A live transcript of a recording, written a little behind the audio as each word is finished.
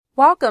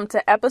Welcome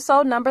to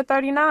episode number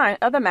 39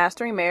 of the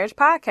Mastering Marriage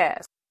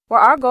podcast, where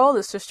our goal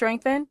is to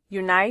strengthen,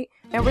 unite,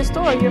 and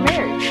restore your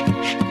marriage.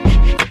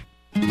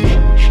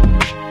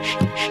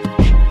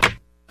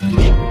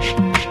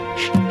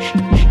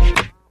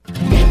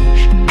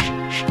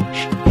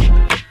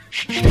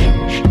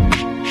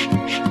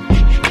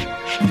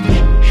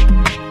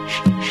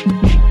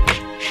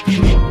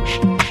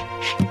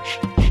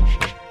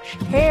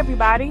 Hey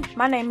everybody,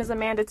 my name is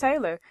Amanda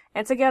Taylor,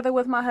 and together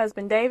with my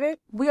husband David,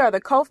 we are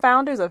the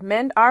co-founders of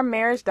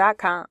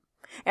MendOurMarriage.com.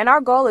 And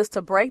our goal is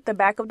to break the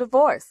back of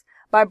divorce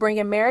by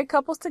bringing married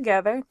couples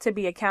together to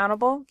be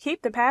accountable,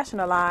 keep the passion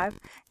alive,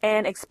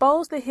 and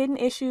expose the hidden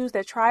issues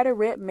that try to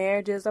rip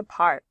marriages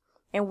apart.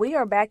 And we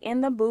are back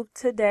in the booth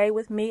today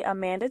with me,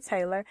 Amanda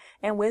Taylor,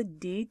 and with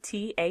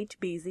DTH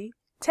Beasy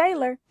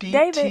Taylor.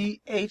 David.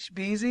 DTH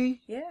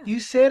Beasy? Yeah.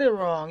 You said it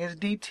wrong. It's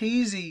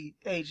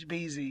DTZH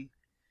Beasy.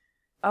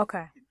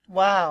 Okay.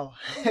 Wow.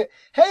 Hey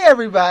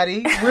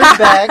everybody, we're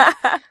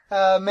back.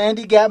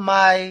 Mandy got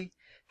my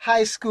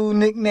high school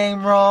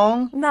nickname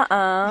wrong.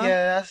 Nuh-uh.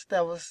 Yeah,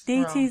 that was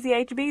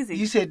DTZHBZ.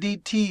 You said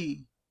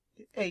DTHBZ.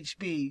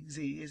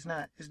 It's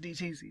not. It's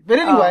DTZ. But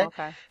anyway,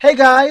 okay. Hey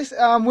guys,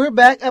 we're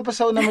back.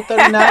 Episode number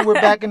 39. We're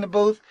back in the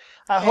booth.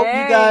 I hope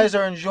you guys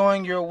are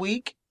enjoying your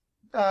week.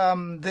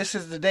 This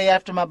is the day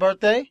after my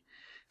birthday.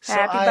 So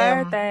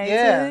Happy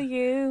birthday to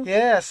you.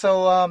 Yeah,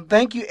 so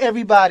thank you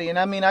everybody. And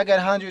I mean, I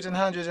got hundreds and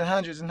hundreds and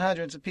hundreds and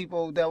hundreds of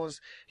people that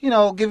was,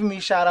 giving me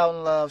shout out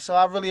and love. So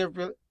I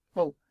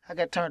I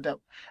got turned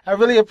up. I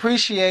really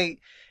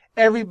appreciate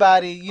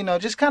everybody,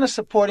 just kind of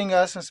supporting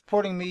us and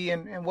supporting me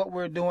and what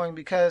we're doing,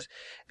 because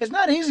it's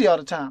not easy all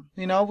the time.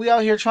 We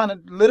out here trying to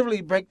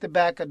literally break the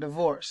back of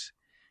divorce.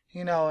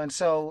 And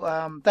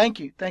so thank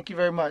you. Thank you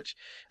very much.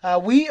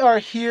 We are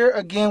here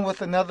again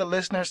with another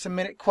listener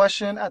submitted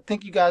question. I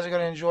think you guys are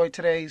going to enjoy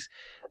today's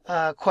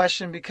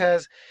question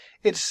because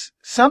it's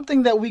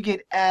something that we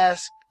get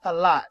asked a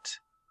lot.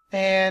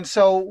 And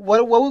so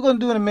what we're going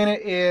to do in a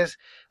minute is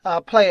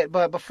play it.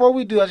 But before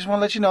we do, I just want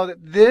to let you know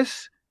that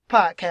this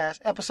podcast,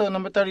 episode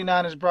number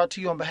 39, is brought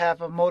to you on behalf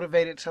of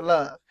Motivated to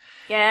Love.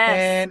 Yes.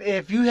 And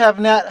if you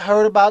have not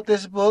heard about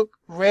this book,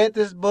 read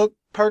this book,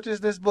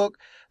 purchased this book,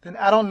 then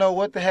I don't know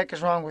what the heck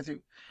is wrong with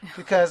you.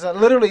 Because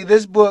literally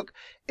this book,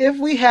 if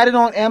we had it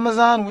on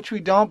Amazon, which we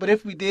don't, but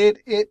if we did,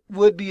 it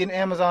would be an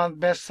Amazon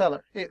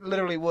bestseller. It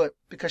literally would,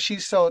 because she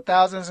sold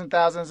thousands and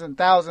thousands and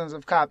thousands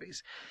of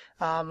copies,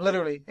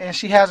 literally. And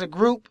she has a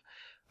group,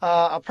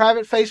 a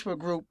private Facebook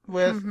group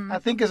with, I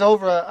think it's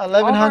over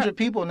 1,100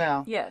 people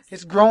now. Yes.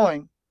 It's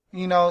growing,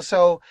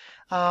 so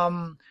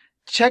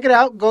check it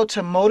out. Go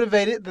to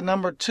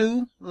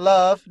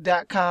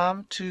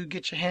motivated2love.com to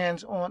get your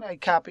hands on a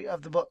copy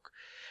of the book.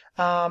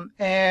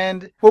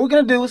 And what we're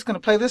going to do is going to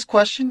play this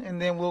question, and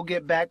then we'll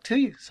get back to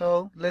you.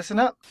 So listen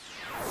up.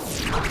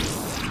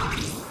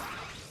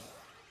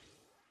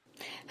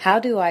 How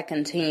do I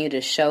continue to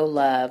show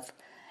love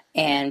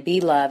and be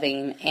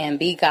loving and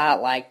be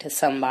godlike to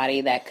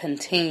somebody that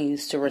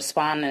continues to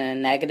respond in a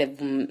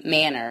negative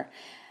manner,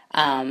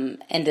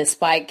 and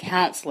despite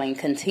counseling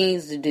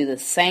continues to do the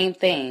same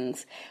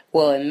things,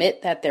 will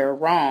admit that they're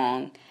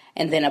wrong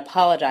and then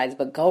apologize,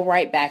 but go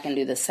right back and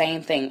do the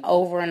same thing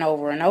over and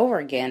over and over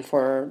again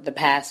for the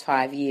past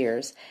 5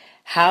 years?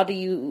 How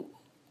do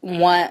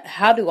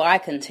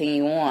I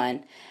continue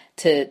on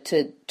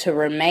to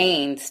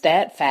remain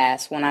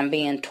steadfast when I'm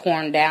being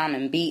torn down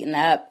and beaten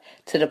up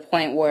to the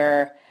point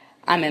where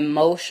I'm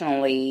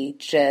emotionally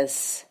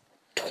just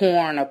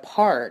torn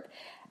apart,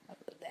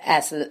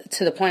 to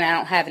the point I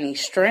don't have any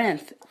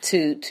strength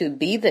to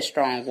be the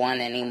strong one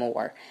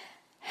anymore?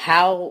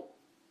 How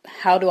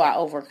do I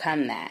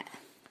overcome that?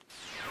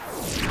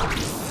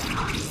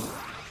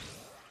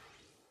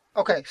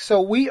 Okay, so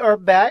we are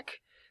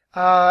back,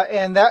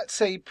 and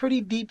that's a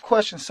pretty deep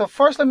question. So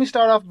first, let me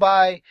start off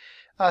by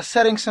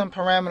setting some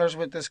parameters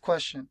with this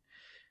question.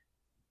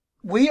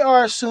 We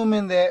are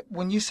assuming that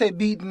when you say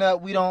beaten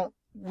up, we're not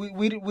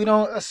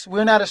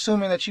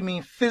assuming that you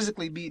mean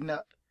physically beaten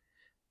up.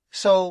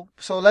 So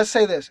let's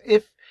say this: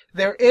 if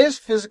there is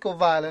physical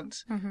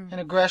violence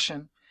and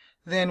aggression,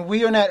 then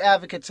we are not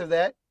advocates of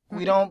that.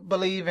 We don't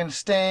believe in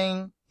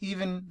staying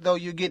even though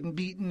you're getting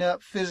beaten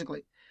up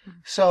physically.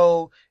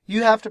 So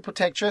you have to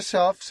protect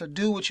yourself. So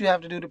do what you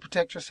have to do to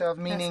protect yourself,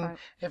 meaning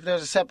if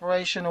there's a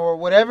separation or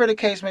whatever the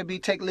case may be,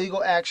 take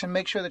legal action.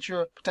 Make sure that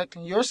you're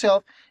protecting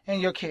yourself and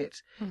your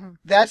kids.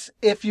 That's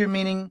if you're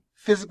meaning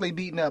physically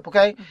beaten up,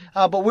 okay?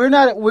 But we're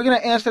going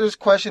to answer this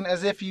question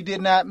as if you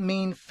did not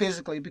mean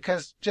physically,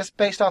 because just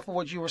based off of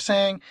what you were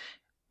saying,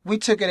 we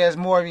took it as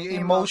more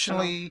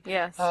emotionally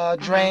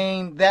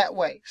drained that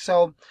way.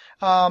 So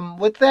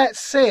with that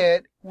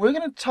said, we're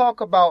going to talk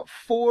about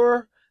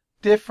 4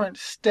 different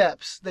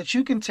steps that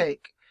you can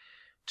take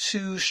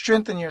to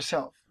strengthen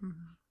yourself.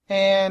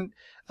 And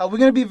we're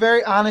going to be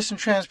very honest and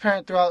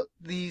transparent throughout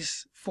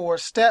these 4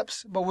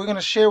 steps, but we're going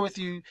to share with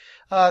you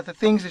the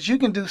things that you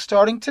can do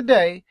starting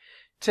today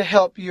to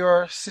help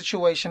your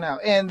situation out.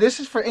 And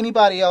this is for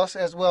anybody else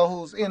as well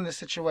who's in this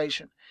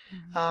situation.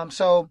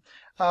 So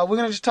we're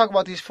going to just talk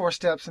about these 4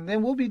 steps, and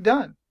then we'll be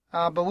done.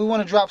 But we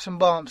want to drop some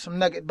bombs, some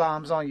nugget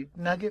bombs on you.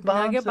 Nugget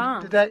bombs? Nugget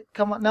bombs. Did that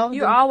come on? No?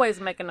 You're always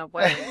making up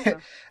ways. So.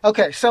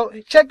 Okay, so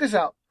check this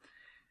out.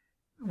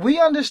 We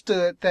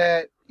understood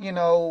that,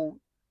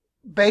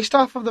 based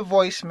off of the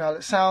voicemail,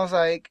 it sounds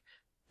like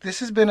this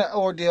has been an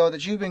ordeal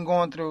that you've been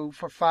going through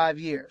for 5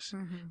 years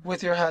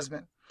with your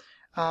husband.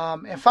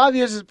 And 5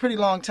 years is a pretty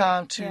long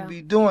time to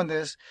be doing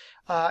this.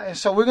 And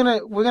so we're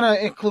gonna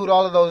include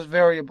all of those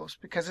variables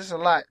because there's a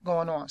lot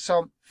going on.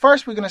 So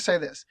first we're gonna say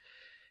this.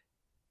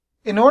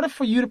 In order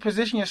for you to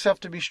position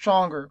yourself to be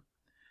stronger,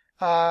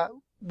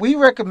 we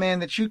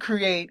recommend that you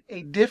create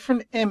a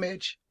different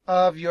image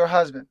of your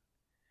husband.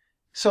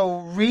 So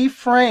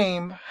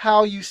reframe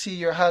how you see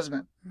your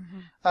husband.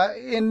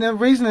 And the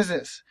reason is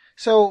this.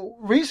 So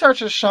research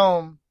has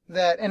shown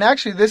that, and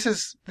actually this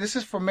is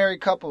for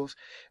married couples.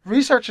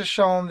 Research has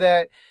shown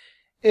that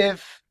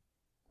if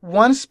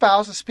one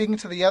spouse is speaking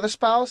to the other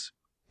spouse,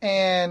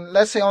 and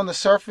let's say on the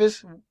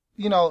surface,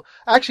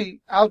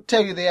 actually I'll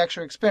tell you the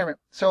actual experiment.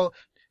 So,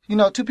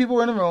 2 people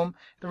were in the room.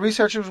 The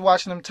researcher was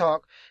watching them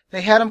talk.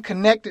 They had them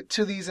connected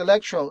to these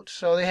electrodes.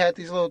 So they had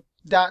these little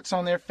dots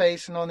on their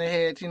face and on their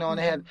heads, and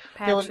they had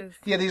patches.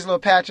 These little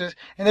patches,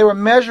 and they were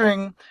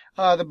measuring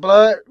the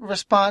blood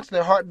response,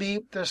 their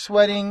heartbeat, their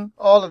sweating,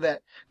 all of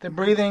that, their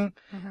breathing,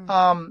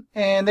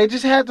 and they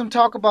just had them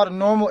talk about a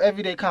normal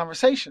everyday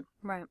conversation.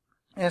 Right.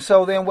 And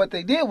so then what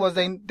they did was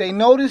they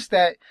noticed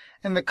that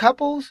in the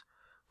couples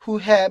who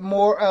had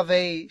more of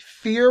a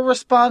fear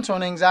response or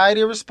an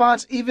anxiety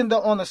response, even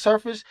though on the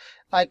surface,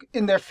 like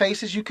in their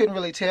faces, you couldn't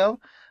really tell,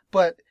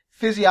 but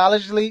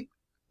physiologically,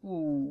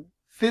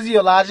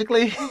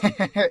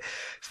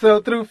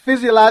 so through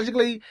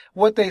physiologically,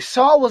 what they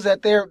saw was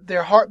that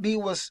their heartbeat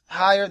was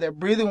higher, their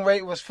breathing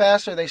rate was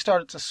faster, they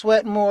started to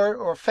sweat more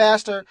or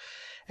faster,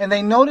 and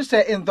they noticed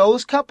that in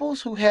those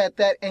couples who had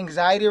that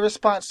anxiety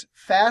response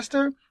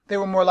faster, they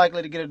were more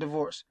likely to get a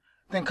divorce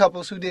than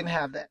couples who didn't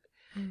have that.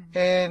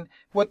 And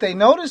what they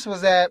noticed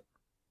was that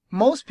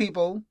most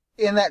people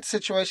in that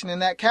situation, in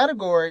that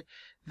category,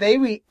 they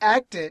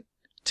reacted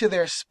to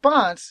their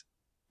spouse,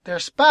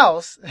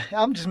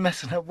 I'm just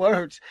messing up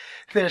words,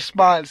 their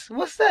response.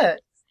 What's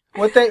that?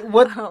 What they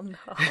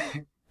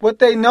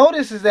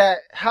noticed is that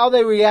how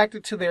they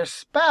reacted to their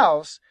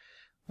spouse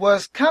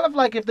was kind of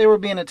like if they were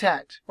being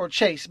attacked or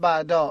chased by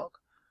a dog.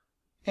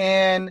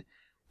 And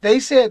they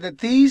said that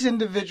these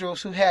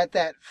individuals who had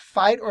that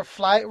fight or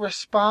flight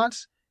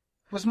response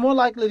was more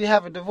likely to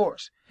have a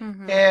divorce.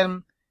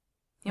 And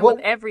with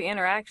every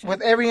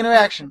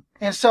interaction.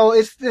 And so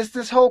it's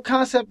this whole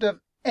concept of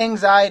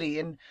anxiety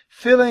and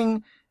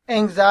feeling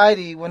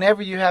anxiety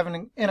whenever you have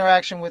an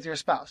interaction with your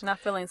spouse. Not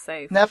feeling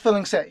safe.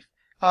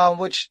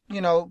 Which,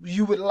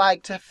 you would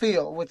like to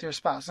feel with your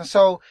spouse. And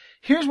so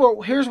here's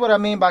what I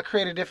mean by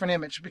create a different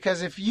image.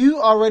 Because if you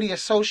already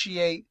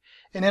associate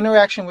an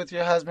interaction with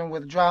your husband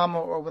with drama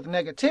or with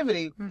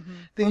negativity,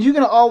 then you're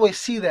going to always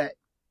see that.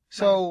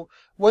 So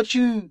what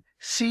you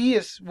see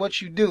is what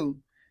you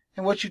do,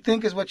 and what you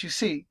think is what you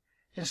see.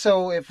 And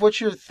so if what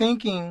you're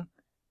thinking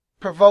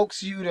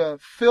provokes you to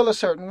feel a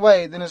certain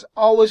way, then it's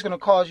always going to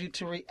cause you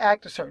to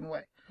react a certain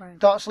way. Right.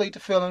 Thoughts lead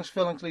to feelings,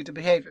 feelings lead to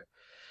behavior.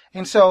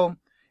 And so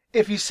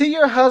if you see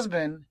your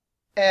husband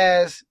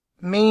as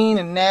mean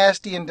and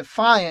nasty and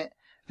defiant,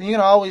 then you're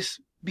going to always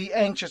be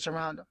anxious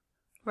around him.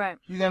 Right.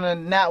 You're going to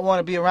not want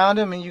to be around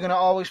him, and you're going to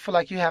always feel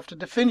like you have to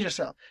defend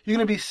yourself. You're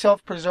going to be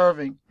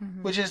self-preserving,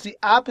 which is the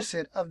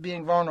opposite of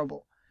being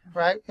vulnerable,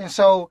 right? And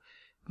so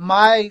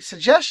my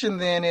suggestion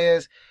then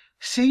is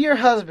see your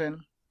husband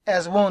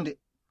as wounded,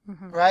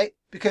 right?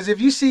 Because if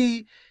you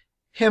see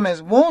him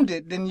as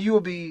wounded, then you will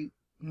be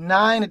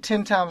 9 to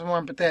 10 times more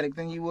empathetic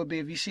than you would be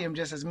if you see him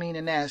just as mean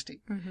and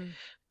nasty.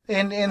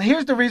 And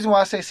here's the reason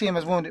why I say see him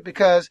as wounded,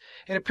 because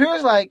it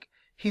appears like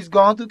he's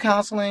gone through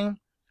counseling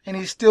and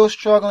he's still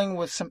struggling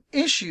with some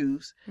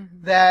issues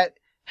that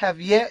have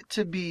yet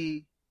to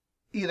be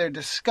either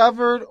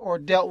discovered or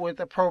dealt with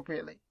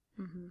appropriately.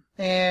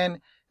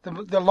 And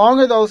the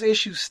longer those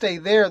issues stay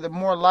there, the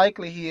more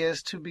likely he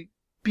is to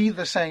be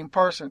the same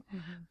person.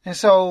 And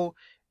so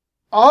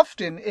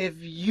often, if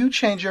you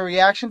change your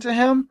reaction to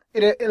him,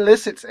 it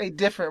elicits a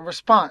different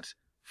response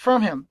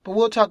from him. But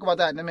we'll talk about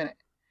that in a minute.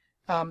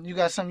 You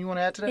got something you want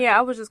to add to that? Yeah,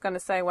 I was just going to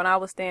say, when I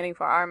was standing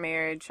for our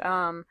marriage,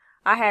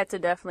 I had to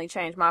definitely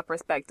change my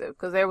perspective,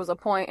 because there was a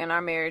point in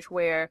our marriage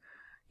where,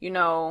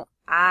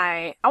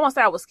 I won't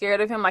say I was scared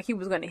of him like he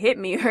was going to hit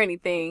me or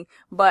anything,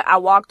 but I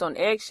walked on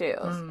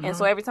eggshells. And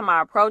so every time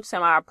I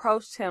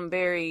approached him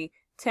very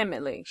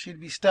timidly. She'd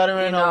be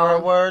stuttering over her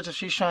words if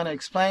she's trying to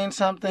explain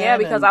something. Yeah,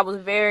 because I was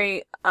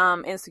very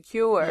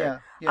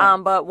insecure.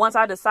 But once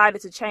I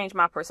decided to change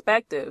my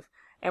perspective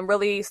and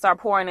really start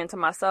pouring into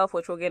myself,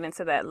 which we'll get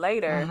into that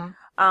later,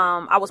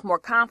 I was more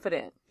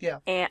confident. Yeah.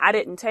 And I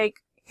didn't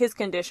take his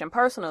condition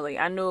personally.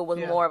 I knew it was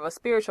more of a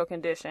spiritual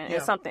condition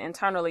and something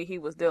internally he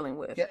was dealing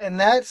with. Yeah, and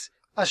that's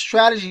a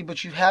strategy,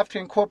 but you have to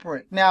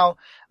incorporate. Now,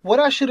 what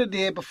I should have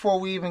did before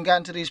we even got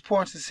into these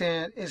points is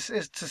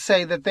to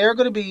say that there are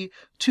going to be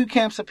 2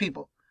 camps of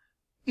people,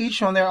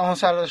 each on their own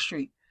side of the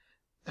street.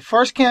 The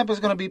first camp is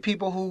going to be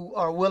people who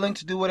are willing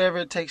to do whatever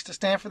it takes to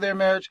stand for their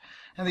marriage.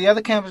 And the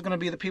other camp is going to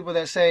be the people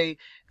that say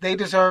they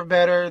deserve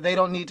better. They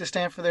don't need to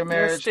stand for their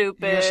marriage.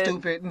 You're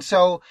stupid. And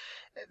so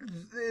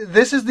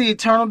this is the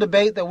eternal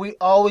debate that we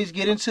always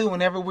get into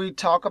whenever we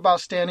talk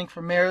about standing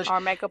for marriage. Or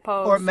make a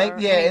post.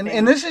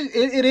 And this is,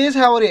 it is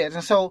how it is.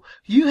 And so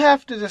you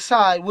have to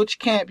decide which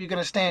camp you're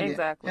going to stand in.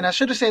 And I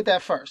should have said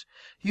that first.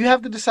 You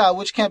have to decide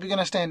which camp you're going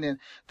to stand in.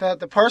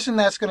 The person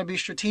that's going to be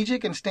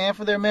strategic and stand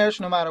for their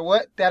marriage no matter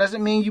what, that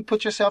doesn't mean you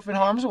put yourself in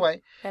harm's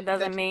way. That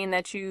doesn't mean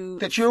that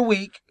you're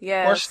weak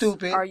or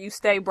stupid. Or you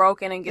stay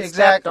broken and get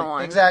stepped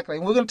on. Exactly.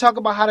 And we're going to talk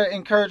about how to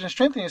encourage and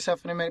strengthen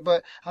yourself in a minute,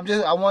 but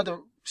I want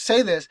to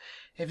say this.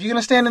 If you're going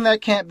to stand in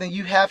that camp, then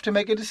you have to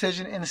make a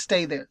decision and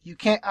stay there. You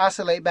can't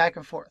oscillate back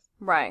and forth.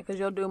 Right, because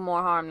you'll do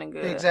more harm than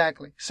good.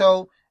 Exactly.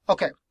 So,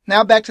 okay,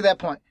 now back to that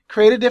point.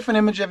 Create a different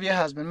image of your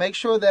husband. Make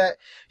sure that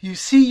you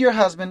see your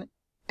husband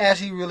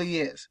as he really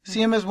is.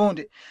 See him as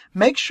wounded.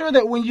 Make sure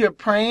that when you're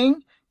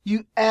praying,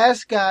 you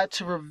ask God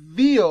to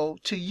reveal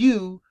to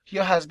you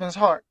your husband's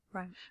heart.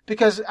 Right.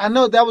 Because I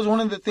know that was one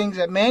of the things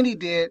that Mandy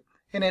did,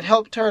 and it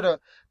helped her to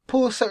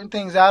pull certain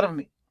things out of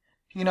me.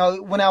 You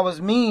know, when I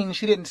was mean,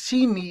 she didn't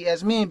see me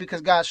as mean because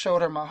God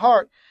showed her my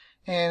heart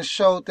and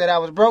showed that I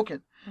was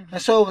broken. Mm-hmm.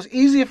 And so it was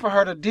easier for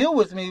her to deal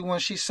with me when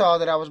she saw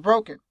that I was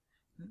broken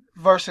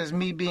versus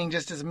me being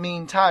just this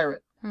mean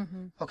tyrant.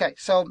 Mm-hmm. Okay,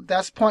 so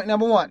that's point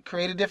number one.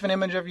 Create a different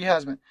image of your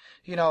husband.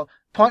 You know,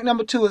 point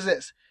number two is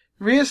this.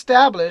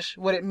 Reestablish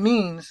what it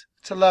means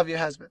to love your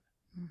husband.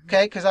 Mm-hmm.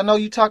 Okay, because I know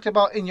you talked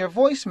about in your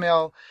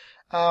voicemail,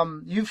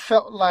 you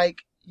felt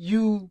like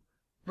you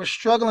were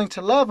struggling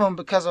to love him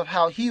because of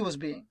how he was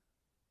being.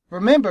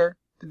 Remember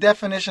the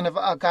definition of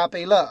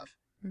agape love.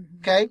 Mm-hmm.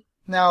 Okay?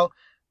 Now,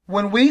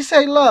 when we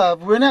say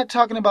love, we're not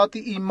talking about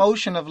the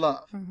emotion of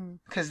love.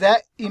 Because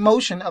that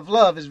emotion of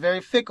love is very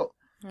fickle.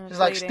 It's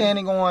like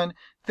standing on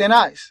thin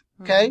ice.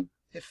 Okay?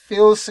 Mm-hmm. It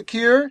feels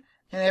secure,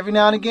 and every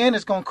now and again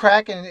it's going to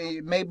crack and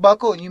it may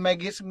buckle and you may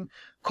get some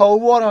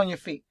cold water on your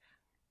feet.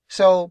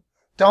 So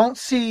don't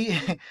see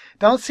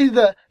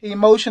the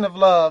emotion of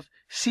love.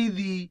 See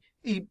the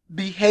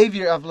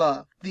behavior of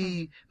love,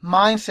 the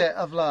mindset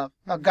of love,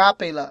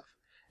 agape love.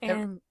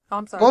 And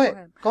I'm sorry.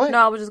 Go ahead.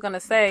 No, I was just gonna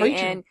say,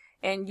 Preaching.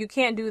 and you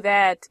can't do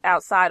that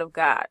outside of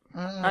God.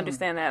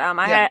 Understand that?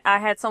 I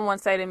had someone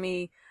say to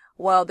me,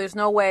 "Well, there's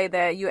no way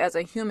that you, as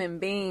a human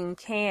being,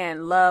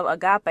 can love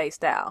agape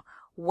style."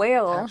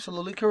 Well,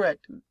 absolutely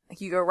correct.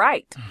 You're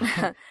right.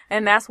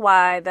 And that's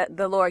why that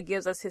the Lord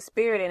gives us his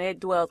spirit and it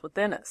dwells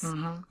within us.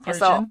 Mm-hmm. And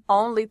so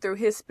only through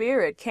his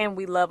spirit can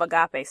we love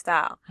agape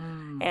style.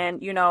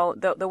 And, you know,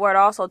 the word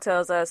also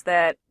tells us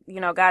that, you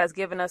know, God has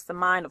given us the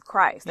mind of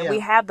Christ, that we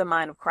have the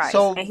mind of Christ,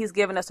 and he's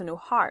given us a new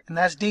heart. And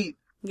that's deep.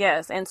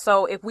 Yes. And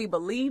so if we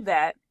believe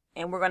that,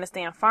 and we're going to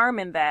stand firm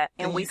in that,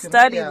 and we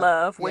study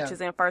love, which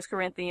is in 1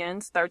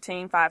 Corinthians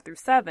 13,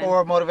 5-7.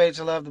 Or Motivate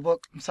to Love, the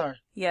book. I'm sorry.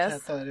 Yes. I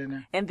throw it in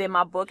there. And then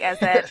my book as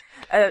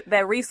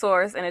that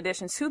resource in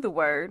addition to the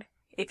word.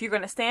 If you're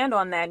going to stand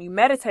on that and you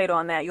meditate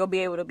on that, you'll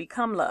be able to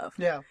become love.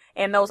 Yeah.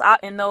 And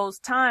those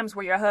times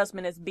where your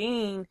husband is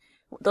being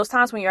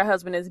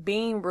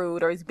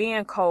rude, or he's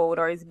being cold,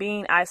 or he's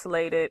being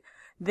isolated,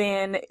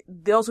 then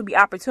those will be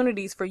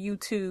opportunities for you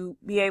to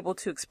be able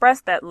to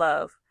express that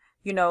love.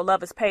 You know,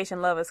 love is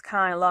patient, love is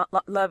kind,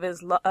 love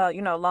is,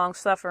 long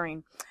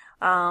suffering.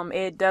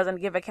 It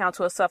doesn't give account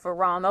to a suffer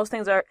wrong. Those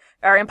things are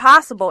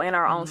impossible in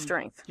our own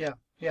strength. Yeah,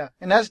 yeah.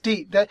 And that's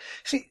deep.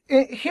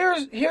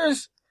 Here's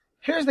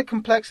the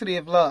complexity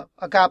of love,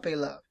 agape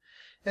love,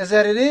 is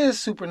that it is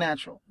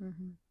supernatural.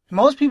 Mm-hmm.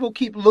 Most people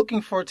keep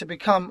looking for it to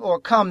become or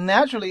come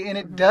naturally, and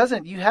it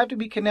doesn't. You have to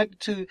be connected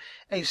to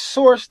a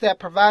source that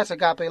provides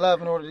agape love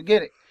in order to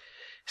get it.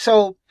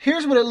 So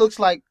here's what it looks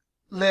like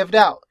lived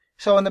out.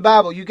 So in the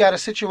Bible, you got a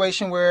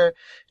situation where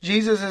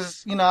Jesus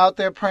is, out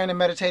there praying and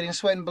meditating,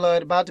 sweating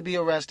blood, about to be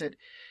arrested.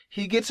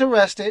 He gets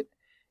arrested,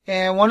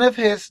 and one of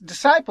his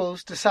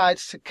disciples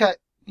decides to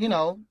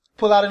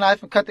pull out a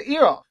knife and cut the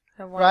ear off.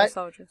 Of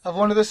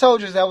one of the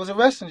soldiers that was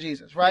arresting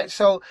Jesus, right? Yes.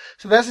 So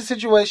that's a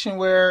situation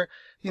where,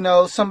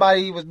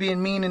 somebody was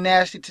being mean and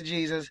nasty to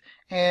Jesus,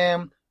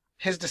 and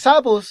his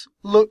disciples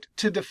looked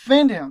to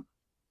defend him,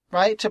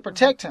 right? To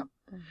protect him.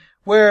 Mm-hmm.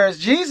 Whereas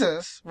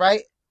Jesus,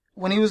 right?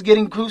 When he was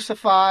getting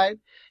crucified,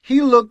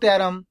 he looked at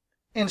him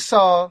and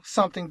saw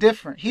something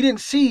different. He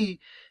didn't see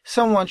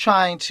someone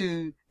trying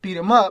to beat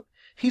him up.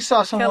 He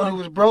saw someone who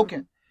was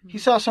broken. He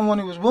saw someone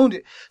who was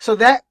wounded. So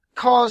that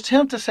caused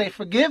him to say,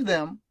 "Forgive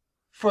them,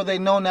 for they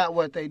know not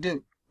what they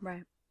do."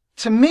 Right.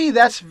 To me,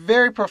 that's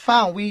very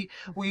profound. We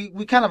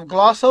kind of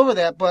gloss over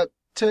that, but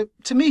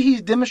to me,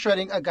 he's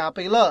demonstrating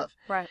agape love.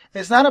 Right.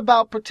 It's not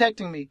about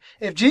protecting me.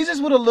 If Jesus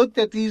would have looked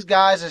at these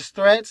guys as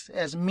threats,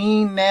 as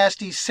mean,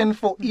 nasty,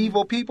 sinful,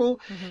 evil people,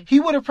 he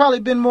would have probably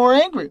been more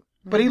angry.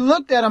 But he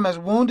looked at them as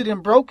wounded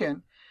and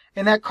broken,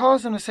 and that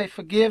caused him to say,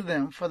 "Forgive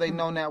them, for they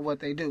know not what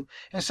they do."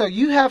 And so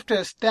you have to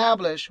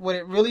establish what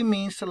it really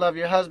means to love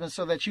your husband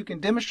so that you can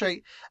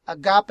demonstrate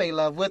agape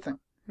love with him.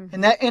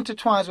 And that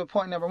intertwines with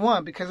point number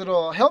one, because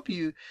it'll help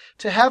you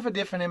to have a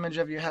different image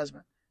of your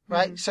husband.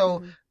 right?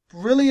 So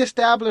really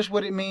establish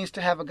what it means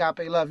to have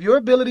agape love. Your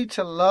ability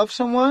to love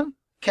someone,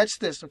 catch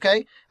this,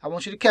 okay? I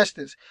want you to catch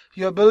this.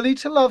 Your ability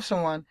to love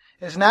someone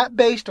is not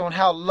based on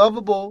how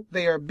lovable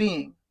they are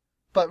being,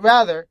 but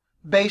rather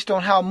based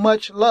on how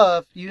much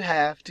love you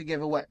have to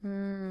give away.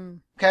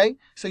 Okay?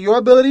 So your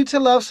ability to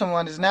love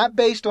someone is not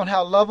based on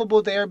how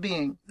lovable they are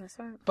being, That's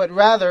right. but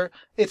rather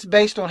it's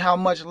based on how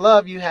much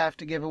love you have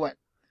to give away.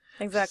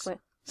 Exactly.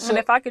 So, and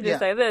if I could just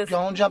say this. Go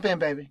on, jump in,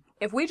 baby.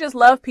 If we just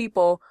love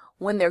people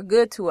when they're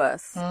good to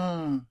us,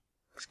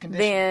 It's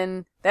conditional.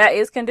 then that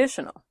is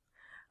conditional.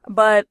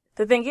 But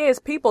the thing is,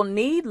 people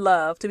need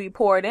love to be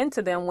poured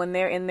into them when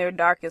they're in their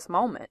darkest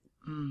moment.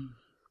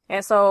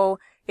 And so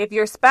if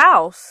your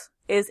spouse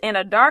is in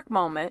a dark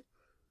moment,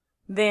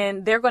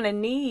 then they're going to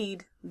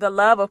need the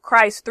love of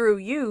Christ through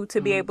you to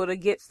be able to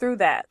get through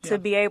that, to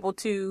be able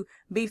to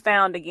be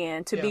found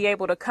again, to be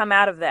able to come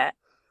out of that.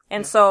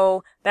 And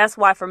so that's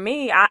why for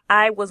me,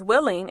 I was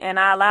willing and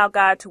I allowed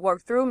God to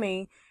work through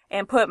me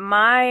and put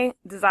my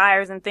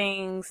desires and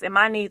things and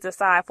my needs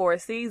aside for a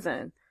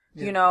season,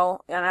 you know,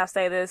 and I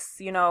say this,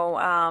 you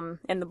know,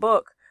 in the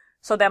book,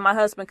 so that my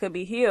husband could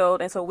be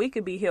healed and so we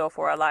could be healed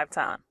for a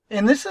lifetime.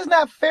 And this is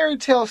not fairy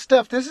tale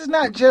stuff. This is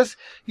not just,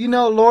 you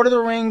know, Lord of the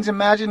Rings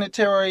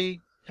imaginatory,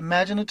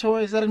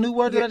 is that a new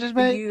word that I just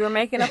made? You're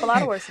making up a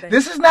lot of words today.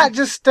 This is not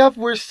just stuff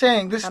we're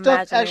saying. This stuff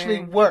Imaginary. actually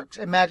works.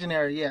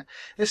 Imaginary, yeah.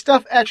 This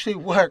stuff actually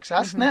works.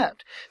 I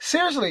snapped.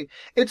 Seriously,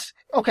 it's,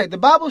 okay, the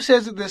Bible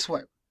says it this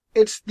way.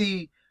 It's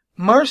the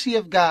mercy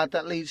of God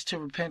that leads to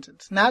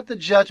repentance, not the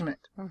judgment,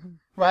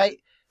 right?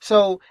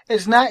 So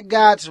it's not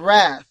God's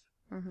wrath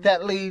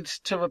that leads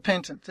to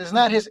repentance. It's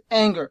not his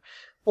anger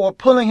or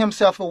pulling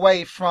himself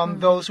away from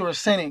those who are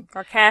sinning.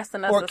 Or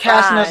casting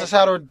us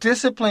aside or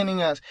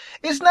disciplining us.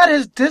 It's not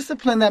his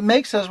discipline that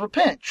makes us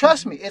repent.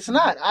 Trust me, it's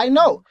not. I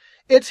know.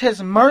 It's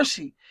his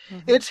mercy.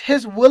 It's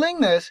his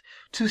willingness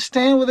to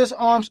stand with his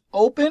arms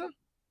open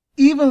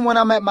even when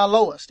I'm at my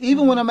lowest,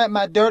 even when I'm at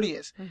my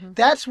dirtiest.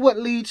 That's what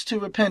leads to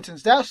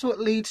repentance. That's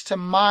what leads to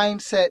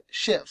mindset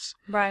shifts.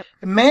 Right.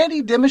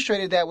 Mandy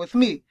demonstrated that with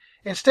me.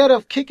 Instead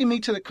of kicking me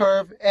to the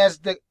curb, as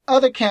the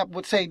other camp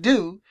would say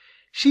do,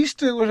 she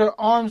stood with her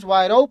arms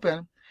wide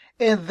open,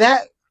 and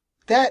that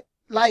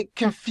like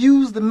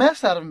confused the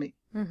mess out of me.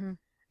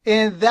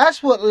 And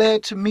that's what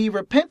led to me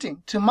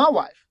repenting to my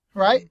wife,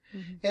 right?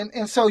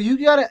 And so you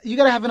gotta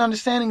have an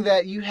understanding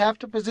that you have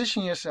to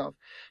position yourself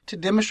to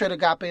demonstrate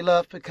agape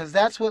love, because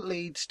that's what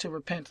leads to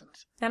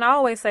repentance. And I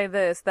always say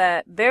this,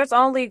 that there's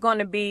only going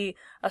to be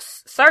a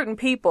certain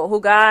people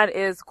who God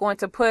is going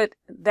to put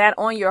that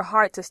on your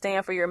heart to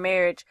stand for your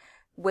marriage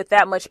with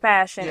that much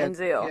passion and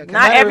zeal.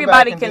 Not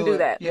everybody can do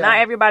that. Not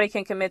everybody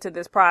can commit to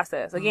this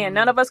process. Again,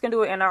 none of us can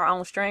do it in our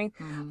own strength,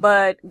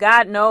 but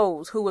God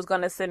knows who is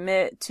going to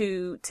submit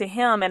to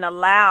him and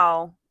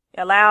allow,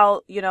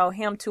 you know,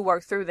 him to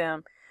work through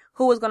them,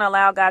 who is going to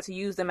allow God to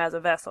use them as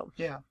a vessel.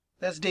 Yeah,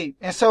 that's deep.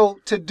 And so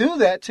to do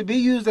that, to be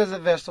used as a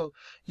vessel,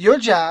 your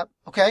job,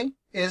 okay,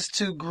 is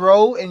to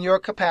grow in your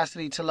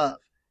capacity to love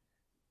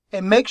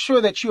and make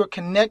sure that you are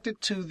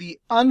connected to the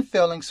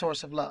unfailing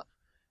source of love.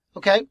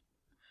 Okay?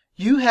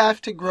 You have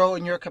to grow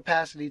in your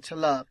capacity to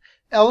love.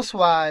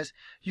 Elsewise,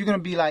 you're going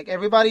to be like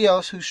everybody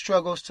else who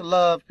struggles to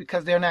love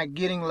because they're not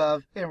getting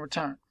love in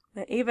return.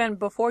 Even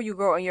before you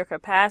grow in your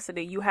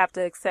capacity, you have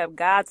to accept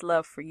God's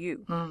love for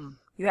you.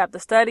 You have to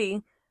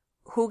study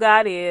who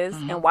God is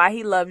and why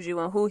he loves you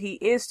and who he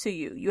is to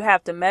you. You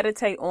have to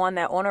meditate on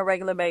that on a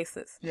regular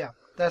basis. Yeah,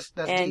 that's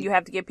and deep. you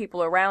have to get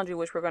people around you,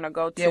 which we're going to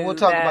go to. Yeah, we'll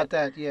talk about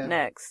that,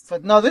 next.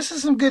 But no, this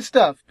is some good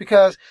stuff,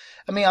 because,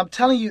 I mean, I'm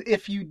telling you,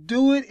 if you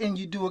do it and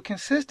you do it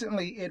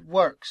consistently, it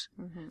works.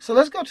 So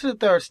let's go to the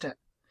third step.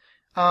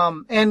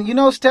 And you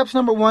know, steps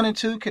number 1 and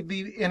 2 could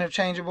be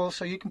interchangeable,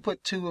 so you can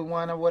put 2 and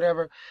 1 or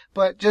whatever.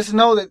 But just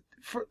know that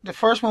the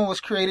first one was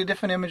create a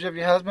different image of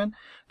your husband.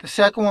 The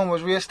second one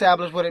was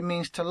reestablish what it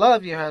means to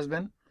love your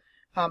husband,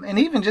 and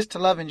even just to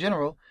love in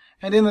general.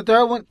 And then the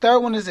third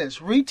one is this: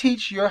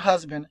 reteach your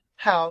husband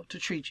how to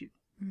treat you.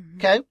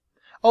 Okay?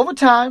 Over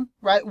time,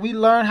 right, we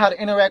learn how to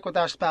interact with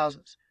our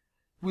spouses.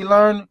 We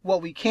learn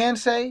what we can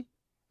say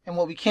and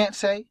what we can't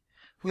say.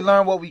 We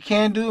learn what we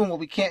can do and what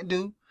we can't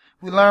do.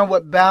 We learn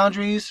what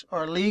boundaries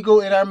are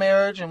legal in our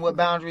marriage and what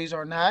boundaries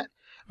are not,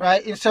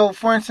 right? And so,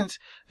 for instance,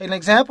 an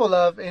example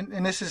of,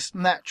 and this is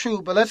not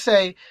true, but let's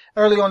say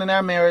early on in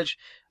our marriage,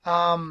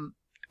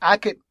 I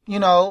could, you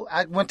know,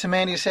 I went to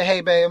Mandy and said,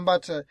 hey, babe, I'm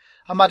about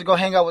to go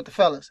hang out with the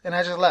fellas. And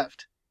I just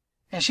left.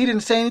 And she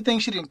didn't say anything.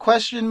 She didn't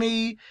question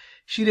me.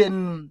 She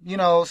didn't, you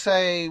know,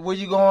 say where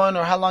you going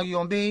or how long you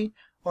going to be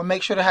or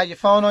make sure to have your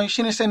phone on you.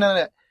 She didn't say none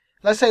of that.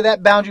 Let's say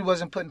that boundary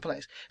wasn't put in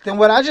place. Then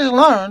what I just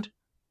learned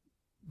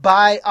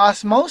by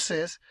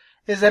osmosis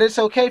is that it's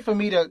okay for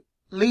me to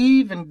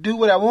leave and do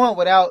what I want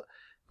without,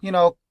 you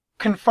know,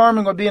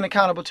 confirming or being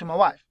accountable to my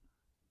wife.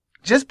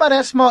 Just by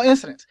that small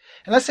incident.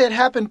 And let's say it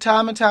happened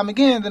time and time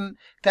again, then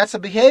that's a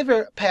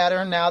behavior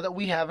pattern now that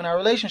we have in our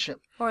relationship.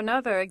 Or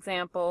another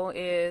example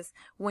is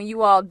when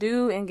you all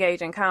do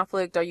engage in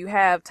conflict, or you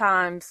have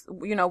times,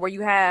 you know, where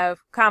you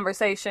have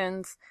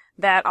conversations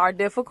that are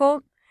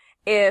difficult,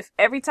 if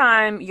every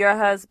time your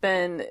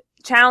husband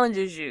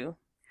challenges you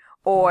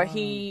or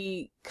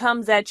he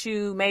comes at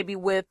you maybe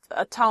with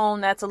a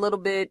tone that's a little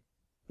bit,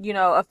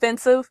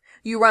 offensive,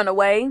 you run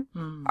away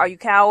or you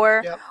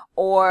cower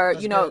or,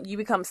 That's good. you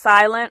become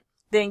silent,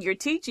 then you're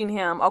teaching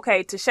him,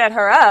 okay, to shut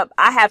her up,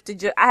 I have to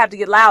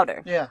get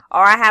louder. Yeah.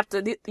 Or I have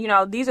to,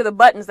 these are the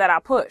buttons that I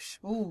push.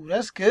 Ooh,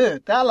 that's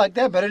good. I like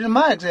that better than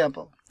my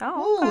example.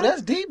 Oh, okay. Ooh,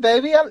 that's deep,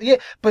 baby. Yeah,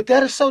 but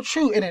that is so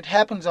true, and it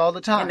happens all the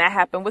time. And that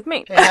happened with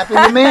me. It happened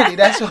with Mandy.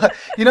 That's what,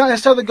 and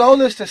so the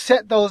goal is to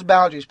set those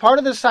boundaries. Part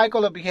of the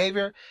cycle of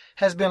behavior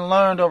has been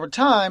learned over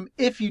time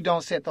if you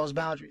don't set those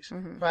boundaries,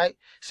 right?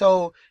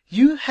 So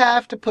you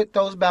have to put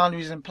those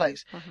boundaries in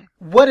place.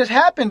 What has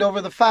happened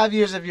over the 5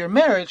 years of your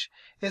marriage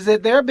is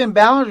that there have been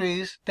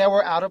boundaries that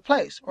were out of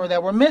place or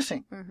that were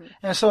missing.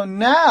 And so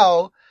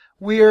now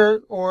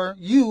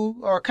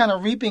you are kind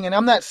of reaping, and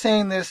I'm not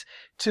saying this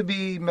to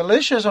be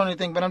malicious or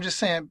anything, but I'm just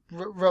saying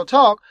real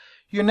talk.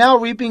 You're now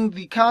reaping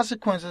the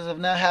consequences of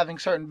not having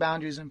certain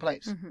boundaries in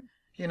place,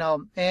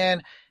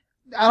 and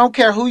I don't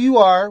care who you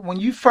are. When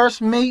you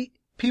first meet,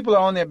 people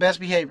are on their best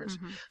behaviors.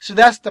 So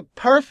that's the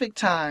perfect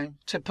time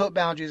to put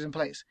boundaries in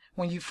place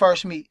when you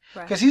first meet,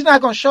 because he's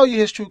not going to show you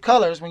his true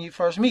colors when you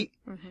first meet.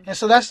 And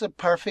so that's the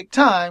perfect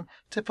time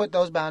to put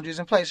those boundaries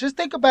in place. Just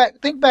think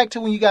back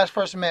to when you guys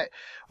first met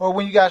or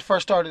when you guys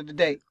first started to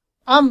date.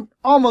 I'm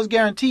almost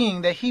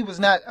guaranteeing that he was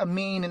not a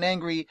mean and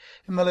angry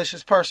and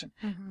malicious person.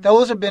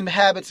 Those have been the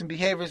habits and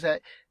behaviors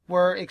that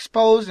were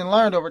exposed and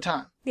learned over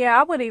time. Yeah,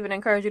 I would even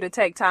encourage you to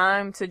take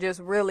time to just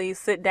really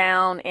sit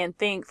down and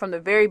think from the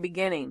very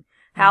beginning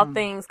how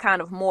things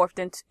kind of morphed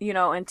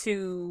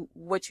into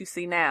what you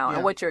see now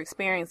and what you're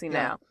experiencing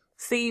now.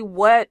 See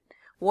what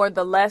were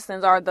the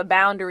lessons or the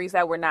boundaries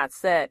that were not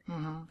set,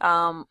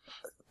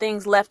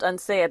 things left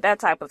unsaid, that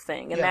type of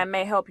thing. And that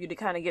may help you to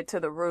kind of get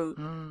to the root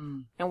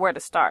and where to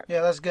start.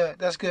 Yeah, that's good.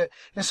 That's good.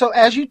 And so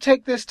as you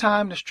take this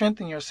time to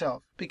strengthen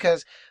yourself,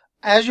 because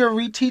as you're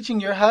reteaching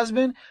your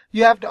husband,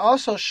 you have to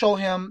also show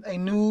him a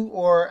new,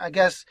 or I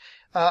guess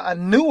a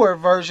newer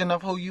version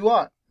of who you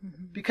are.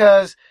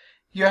 Because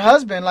your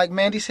husband, like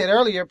Mandy said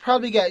earlier,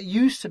 probably got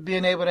used to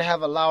being able to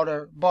have a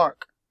louder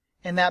bark.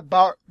 And that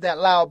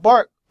loud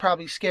bark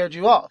probably scared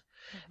you off.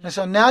 And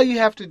so now you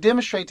have to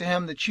demonstrate to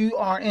him that you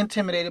aren't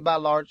intimidated by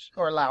large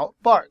or loud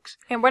barks.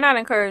 And we're not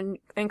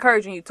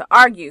encouraging you to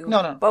argue.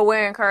 No. But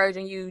we're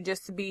encouraging you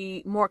just to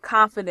be more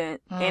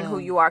confident in who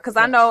you are. Because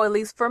I know, at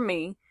least for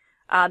me,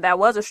 that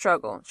was a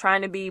struggle,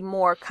 trying to be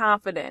more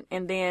confident.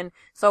 And then,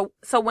 so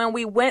when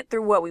we went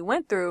through what we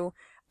went through,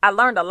 I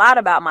learned a lot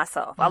about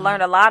myself. I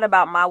learned a lot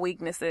about my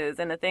weaknesses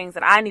and the things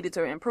that I needed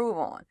to improve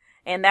on.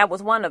 And that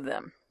was one of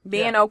them.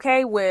 Being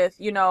okay with,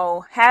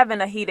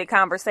 having a heated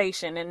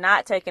conversation and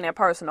not taking it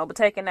personal, but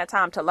taking that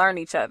time to learn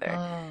each other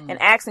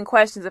and asking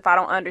questions if I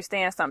don't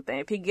understand something.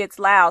 If he gets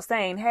loud,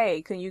 saying,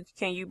 hey, can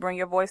you bring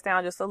your voice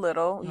down just a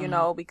little,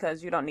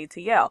 because you don't need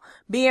to yell.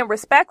 Being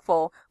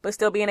respectful, but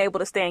still being able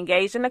to stay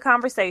engaged in the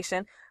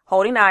conversation,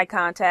 holding eye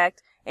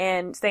contact,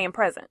 and staying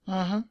present.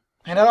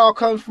 And that all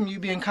comes from you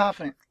being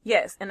confident.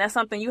 Yes, and that's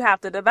something you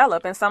have to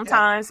develop. And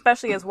sometimes,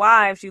 especially as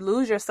wives, you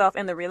lose yourself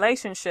in the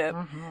relationship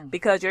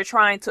because you're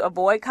trying to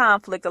avoid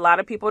conflict. A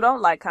lot of people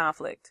don't like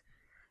conflict.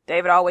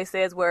 David always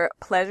says we're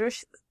pleasure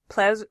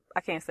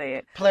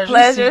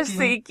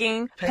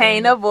seeking,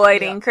 pain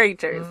avoiding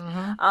creatures.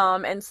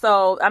 And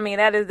so,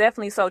 that is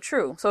definitely so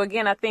true. So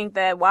again, I think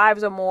that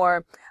wives are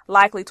more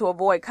likely to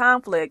avoid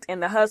conflict,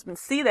 and the husbands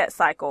see that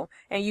cycle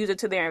and use it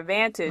to their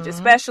advantage,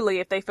 especially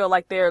if they feel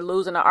like they're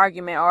losing an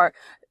argument or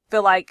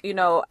feel like, they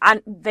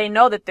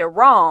know that they're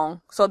wrong,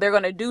 so they're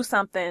going to do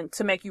something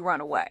to make you run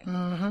away.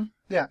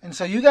 Yeah. And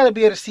so you got to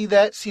be able to see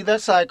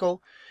that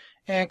cycle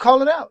and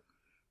call it out.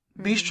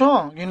 Be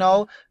strong,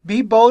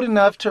 be bold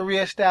enough to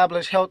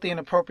reestablish healthy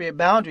and appropriate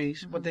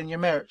boundaries within your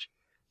marriage.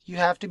 You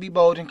have to be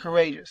bold and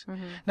courageous.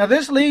 Now,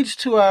 this leads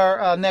to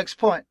our next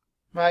point,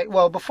 right?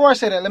 Well, before I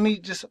say that, let me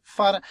just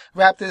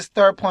wrap this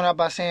third point up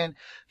by saying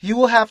you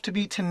will have to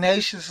be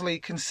tenaciously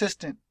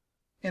consistent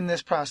in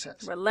this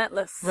process.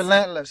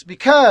 Relentless,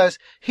 because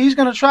he's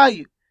going to try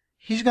you.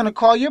 He's going to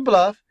call your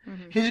bluff.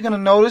 He's going to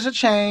notice a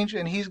change,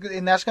 and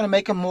that's going to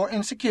make him more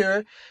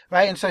insecure,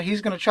 right? And so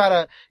he's going to try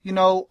to,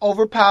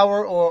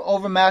 overpower or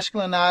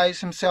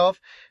over-masculinize himself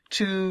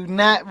to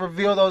not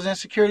reveal those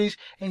insecurities.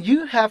 And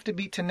you have to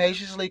be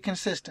tenaciously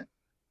consistent.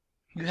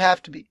 You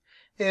have to be.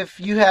 If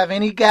you have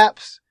any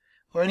gaps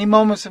or any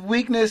moments of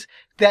weakness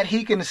that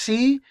he can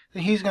see,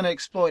 then he's going to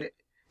exploit it.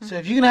 So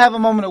if you're going to have a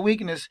moment of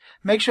weakness,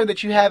 make sure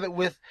that you have it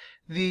with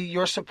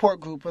your support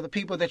group or the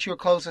people that you're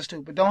closest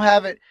to, but don't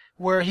have it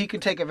where he can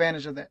take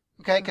advantage of that.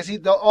 Okay. Cause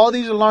all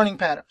these are learning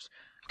patterns.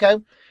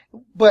 Okay.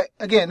 But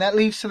again, that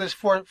leads to this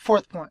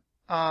fourth point.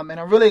 And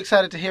I'm really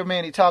excited to hear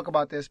Mandy talk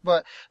about this,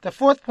 but the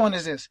fourth point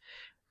is this: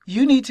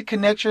 you need to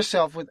connect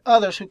yourself with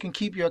others who can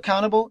keep you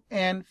accountable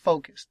and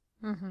focused.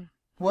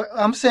 What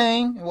I'm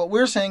saying and what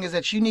we're saying is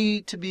that you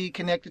need to be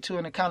connected to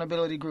an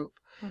accountability group.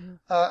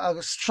 A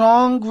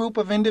strong group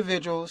of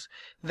individuals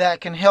that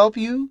can help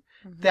you,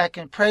 that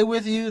can pray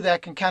with you,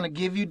 that can kind of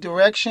give you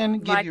direction,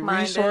 give you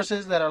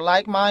resources, that are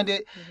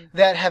like-minded,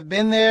 that have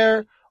been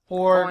there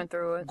or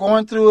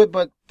going through it,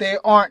 but they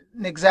aren't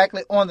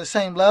exactly on the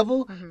same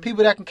level.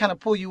 People that can kind of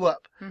pull you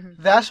up.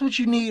 That's what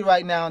you need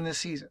right now in this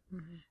season.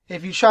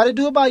 If you try to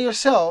do it by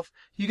yourself,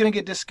 you're going to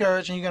get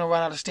discouraged and you're going to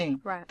run out of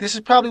steam. Right. This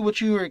is probably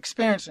what you were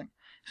experiencing.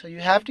 So you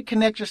have to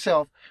connect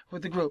yourself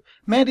with the group.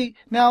 Mandy,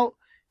 now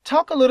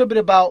talk a little bit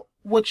about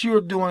what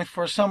you're doing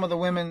for some of the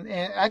women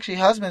and actually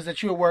husbands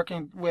that you're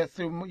working with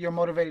through your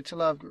Motivated to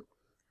Love group.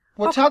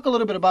 Well, talk a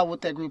little bit about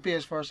what that group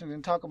is first and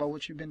then talk about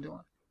what you've been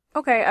doing.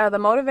 Okay, the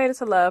Motivated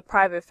to Love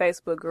private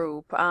Facebook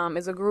group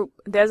is a group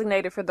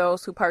designated for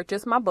those who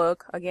purchase my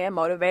book, again,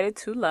 Motivated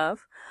to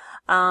Love.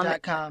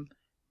 .com.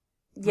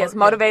 Yes,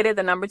 Motivated,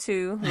 the number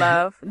 2,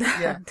 love.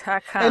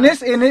 .com.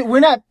 And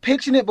we're not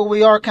pitching it, but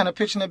we are kind of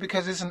pitching it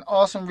because it's an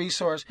awesome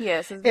resource.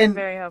 Yes, it's been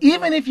very helpful.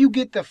 Even if you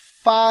get the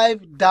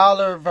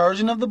 $5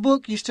 version of the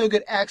book, you still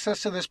get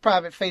access to this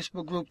private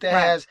Facebook group that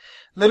has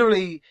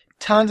literally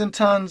tons and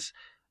tons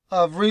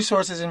of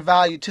resources and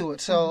value to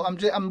it. So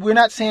we're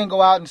not saying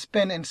go out and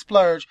spend and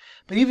splurge,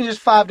 but even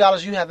just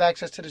 $5, you have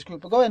access to this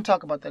group. But go ahead and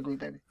talk about that group,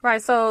 baby.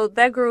 Right. So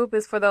that group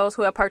is for those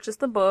who have purchased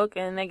the book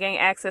and they gain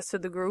access to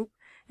the group.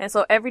 And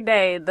so every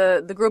day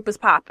the group is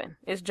popping,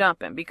 it's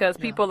jumping because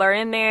people are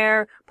in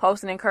there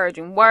posting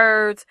encouraging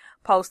words,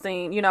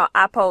 posting,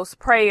 I post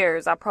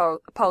prayers, I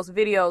post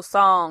videos,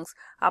 songs,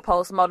 I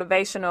post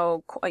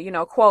motivational,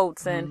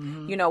 quotes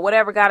and,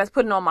 whatever God is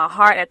putting on my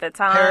heart at the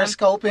time.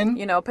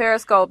 Periscoping.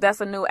 Periscope,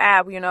 that's a new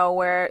app,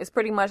 where it's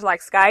pretty much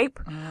like Skype.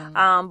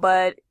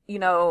 But,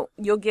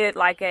 you'll get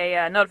like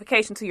a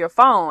notification to your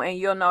phone and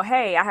you'll know,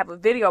 hey, I have a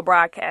video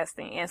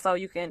broadcasting. And so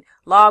you can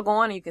log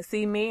on and you can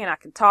see me and I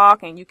can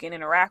talk and you can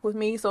interact with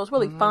me. So it's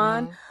really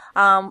fun.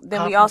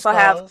 Then we also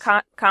have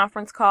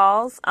conference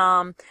calls.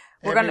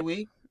 Every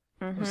week.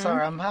 I'm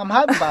sorry, I'm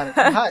hyped about it.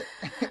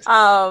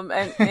 I'm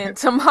hyped. And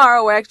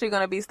tomorrow we're actually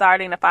going to be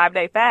starting a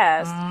 5-day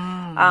fast.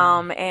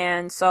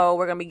 And so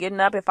we're going to be getting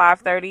up at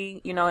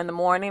 5:30, in the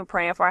morning,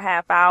 praying for a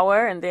half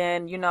hour. And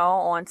then,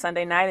 on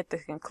Sunday night at the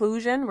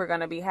conclusion, we're going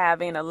to be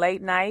having a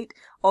late night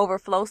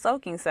overflow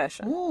soaking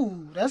session.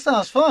 Ooh, that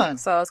sounds fun.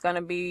 So it's going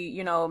to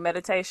be,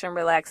 meditation,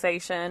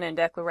 relaxation, and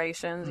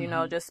declarations,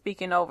 just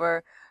speaking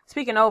over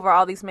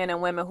all these men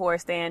and women who are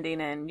standing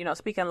and,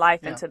 speaking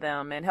life into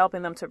them and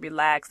helping them to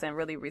relax and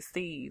really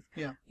receive,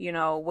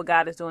 what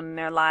God is doing in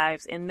their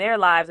lives and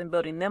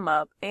building them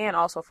up and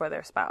also for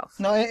their spouse.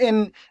 No,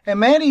 and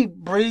Mandy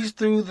breezed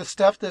through the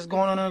stuff that's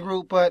going on in the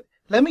group, but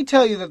let me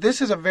tell you that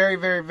this is a very,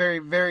 very, very,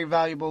 very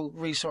valuable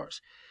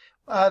resource.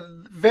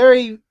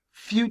 Very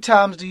few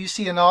times do you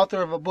see an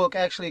author of a book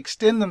actually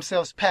extend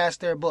themselves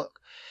past their book.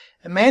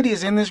 And Mandy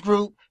is in this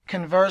group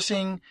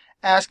conversing,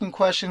 asking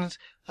questions,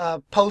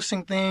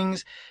 posting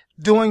things,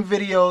 doing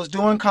videos,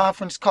 doing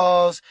conference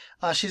calls.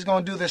 She's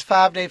going to do this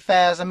 5-day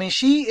fast. I mean,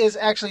 she is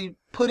actually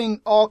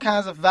putting all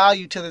kinds of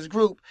value to this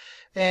group.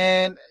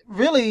 And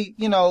really,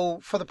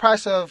 for the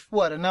price of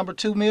a number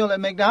 2 meal at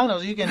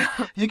McDonald's, you can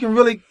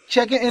really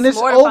check it. And it's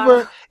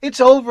over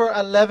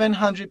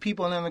 1,100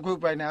 people in the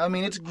group right now. I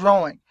mean, it's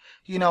growing.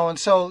 And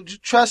so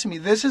trust me,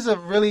 this is a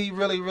really,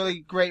 really, really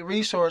great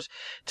resource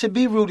to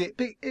be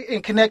rooted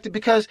and connected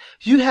because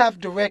you have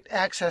direct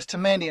access to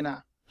Mandy and I.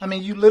 I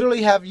mean, you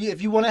literally have,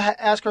 if you want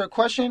to ask her a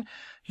question,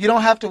 you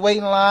don't have to wait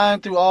in line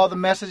through all the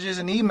messages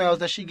and emails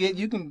that she get.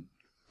 You can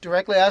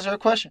directly ask her a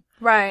question.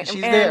 Right. And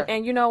she's there.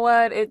 And you know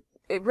what? It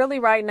really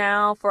right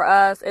now for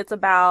us, it's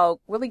about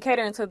really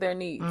catering to their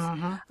needs.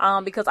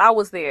 Because I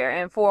was there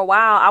and for a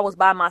while I was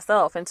by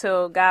myself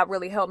until God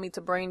really helped me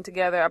to bring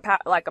together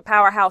a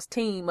powerhouse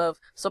team of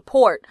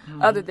support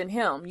other than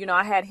him.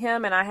 I had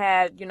him and I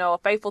had, a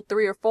faithful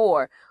 3 or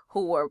 4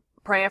 who were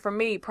praying for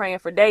me, praying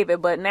for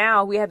David. But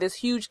now we have this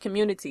huge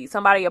community.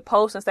 Somebody will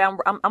post and say, I'm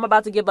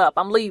about to give up.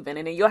 I'm leaving.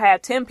 And then you'll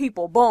have 10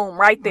 people, boom,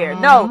 right there.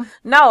 No.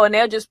 And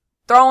they'll just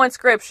throw in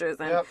scriptures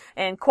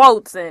and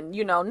quotes and,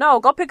 no,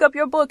 go pick up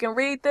your book and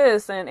read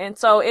this. And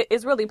so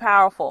it's really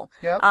powerful.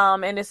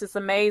 And it's just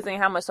amazing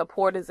how much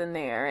support is in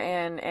there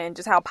and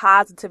just how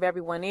positive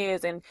everyone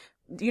is. And,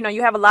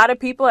 you have a lot of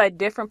people at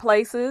different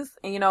places,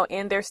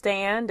 in their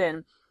stand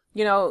and,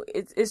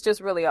 it's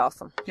just really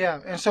awesome. Yeah.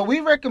 And so we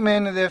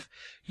recommend that if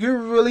you're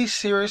really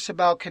serious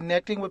about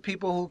connecting with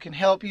people who can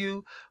help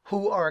you,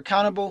 who are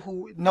accountable,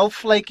 who no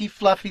flaky,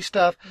 fluffy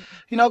stuff,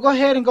 go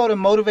ahead and go to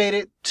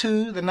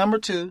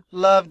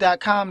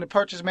motivated2love.com to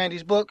purchase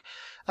Mandy's book.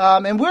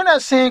 And we're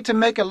not saying to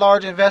make a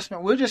large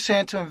investment. We're just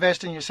saying to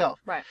invest in yourself.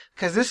 Right.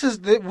 Because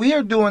we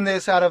are doing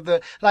this out of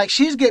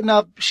she's getting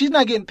up. She's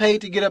not getting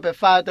paid to get up at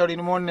 5:30 in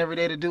the morning every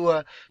day to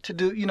do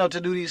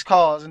these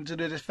calls and to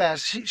do this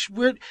fast.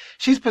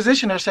 She's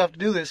positioned herself to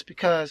do this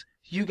because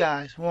you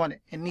guys want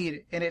it and need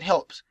it, and it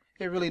helps.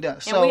 It really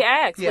does. And we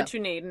ask what you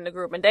need in the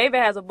group. And David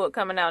has a book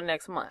coming out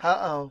next month.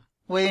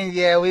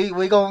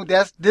 We going,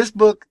 that's this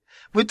book.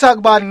 We'll talk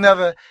about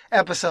another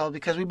episode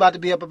because we're about to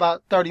be up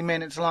about 30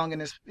 minutes long in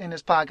this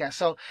podcast.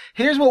 So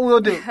here's what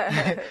we'll do.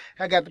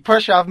 I got the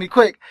pressure off me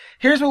quick.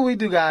 Here's what we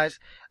do, guys.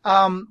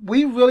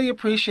 We really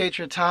appreciate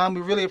your time.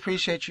 We really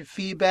appreciate your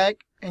feedback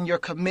and your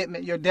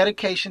commitment, your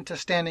dedication to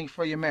standing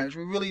for your marriage.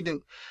 We really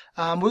do.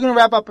 We're going to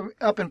wrap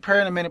up in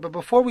prayer in a minute, but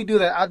before we do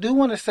that, I do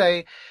want to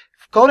say,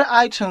 go to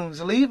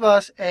iTunes, leave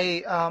us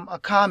a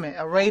comment,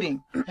 a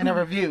rating, and a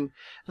review.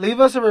 Leave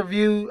us a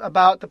review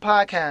about the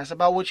podcast,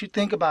 about what you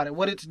think about it,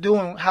 what it's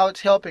doing, how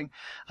it's helping.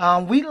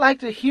 We'd like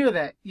to hear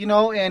that,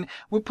 and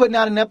we're putting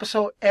out an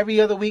episode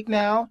every other week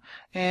now,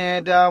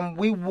 and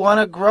we want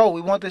to grow.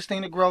 We want this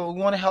thing to grow.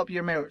 We want to help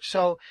your marriage.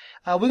 So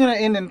we're going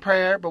to end in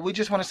prayer, but we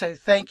just want to say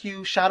thank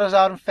you. Shout us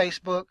out on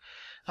Facebook.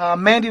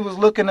 Mandy was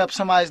looking up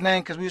somebody's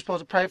name because we were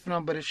supposed to pray for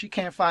them, but if she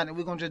can't find it,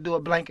 we're going to just do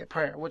a blanket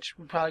prayer, which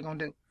we're probably going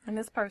to do. And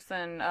this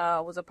person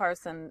was a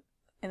person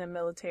in the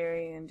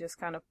military, and just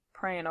kind of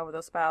praying over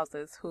those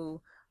spouses who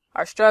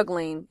are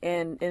struggling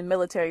in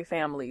military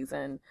families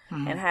and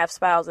have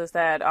spouses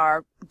that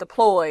are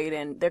deployed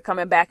and they're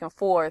coming back and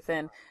forth,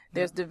 and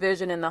there's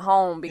division in the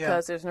home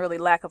because there's really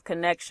lack of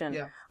connection.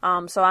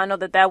 Yeah. So I know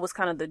that was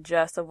kind of the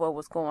gist of what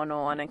was going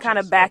on, and kind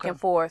of back and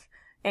forth,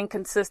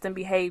 inconsistent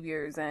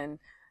behaviors, and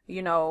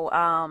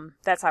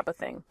that type of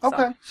thing.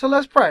 Okay, so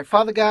let's pray.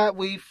 Father God,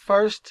 we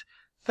first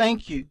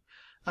thank you.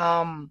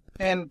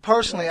 And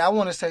personally, I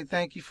want to say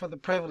thank you for the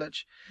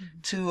privilege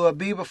to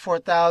be before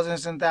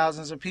thousands and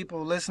thousands of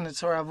people listening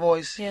to our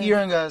voice,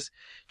 hearing us,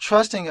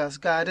 trusting us,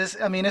 God. It's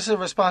a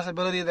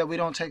responsibility that we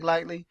don't take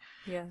lightly.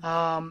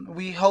 Yeah.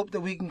 We hope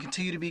that we can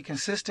continue to be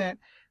consistent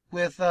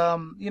with,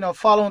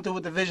 following through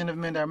with the vision of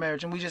Mend Our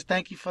Marriage. And we just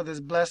thank you for this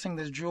blessing,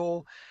 this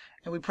jewel.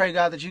 And we pray,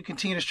 God, that you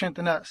continue to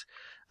strengthen us,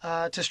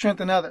 to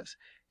strengthen others.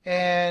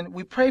 And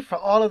we pray for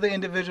all of the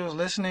individuals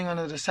listening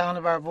under the sound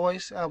of our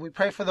voice. We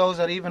pray for those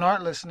that even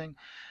aren't listening,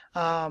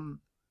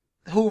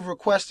 who've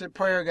requested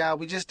prayer, God.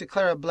 We just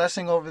declare a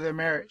blessing over their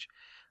marriage.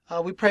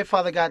 We pray,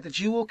 Father God, that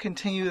you will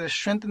continue to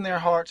strengthen their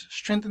hearts,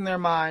 strengthen their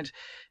minds,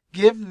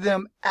 give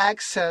them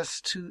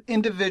access to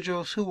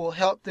individuals who will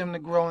help them to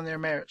grow in their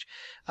marriage,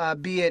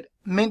 be it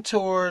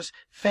mentors,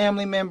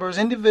 family members,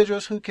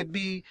 individuals who could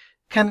be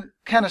kind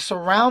of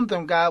surround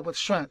them, God, with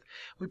strength.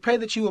 We pray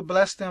that you will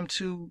bless them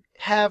to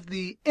have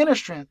the inner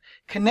strength,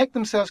 connect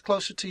themselves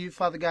closer to you,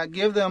 Father God.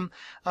 Give them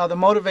the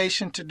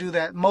motivation to do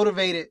that,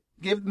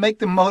 make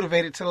them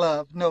motivated to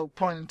love. No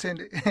pun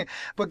intended.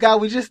 But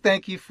God, we just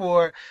thank you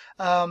for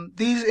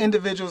these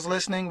individuals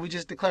listening. We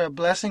just declare a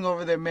blessing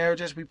over their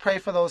marriages. We pray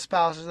for those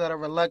spouses that are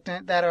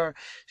reluctant, that are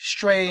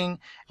straying,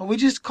 and we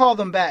just call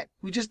them back.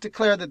 We just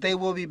declare that they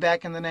will be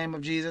back in the name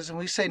of Jesus. And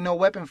we say no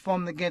weapon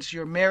formed against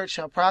your marriage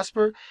shall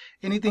prosper.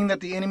 Anything that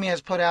the enemy has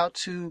put out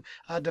to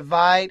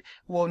divide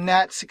will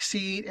not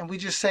succeed. And we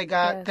just say,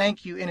 God,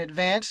 thank you in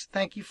advance.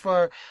 Thank you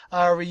for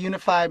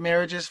reunified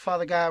marriages,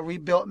 Father God,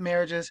 rebuilt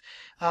marriages.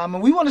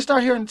 And we want to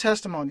start hearing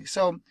testimony.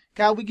 So,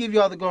 God, we give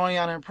you all the glory,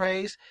 honor, and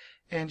praise.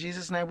 In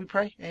Jesus' name we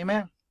pray.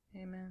 Amen.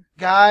 Amen.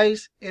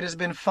 Guys, it has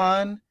been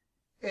fun.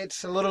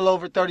 It's a little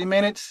over 30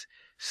 minutes.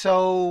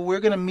 So we're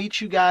going to meet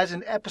you guys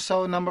in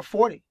episode number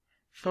 40.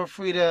 Feel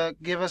free to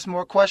give us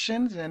more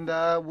questions, and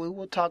we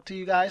will talk to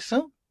you guys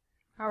soon.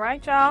 All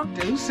right, y'all.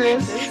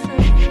 Deuces.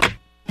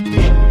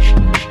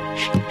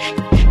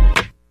 Deuces.